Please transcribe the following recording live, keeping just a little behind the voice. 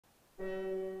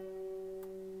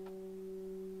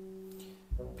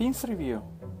Pins review.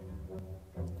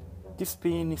 This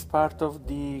pin is part of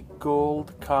the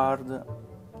gold card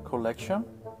collection.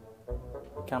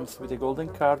 Comes with a golden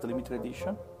card, limited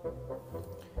edition.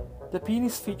 The pin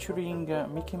is featuring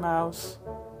Mickey Mouse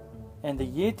and the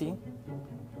Yeti,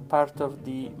 part of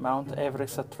the Mount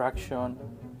Everest attraction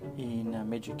in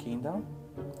Magic Kingdom.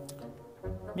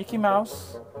 Mickey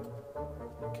Mouse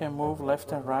can move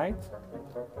left and right,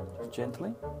 just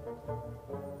gently.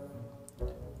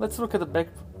 Let's look at the back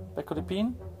of the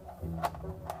pin.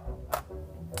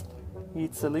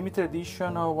 It's a limited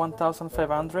edition of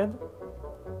 1500.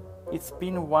 It's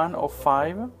pin 1 of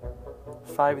 5.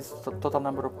 5 is the total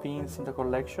number of pins in the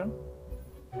collection.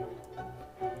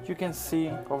 You can see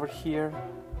over here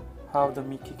how the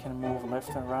Mickey can move left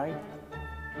and right.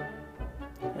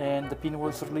 And the pin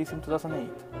was released in 2008.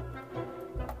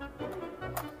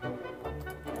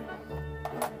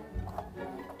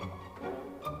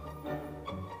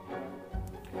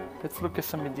 Let's look at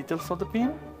some details of the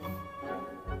pin.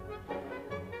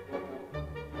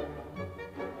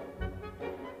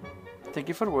 Thank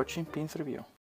you for watching Pins Review.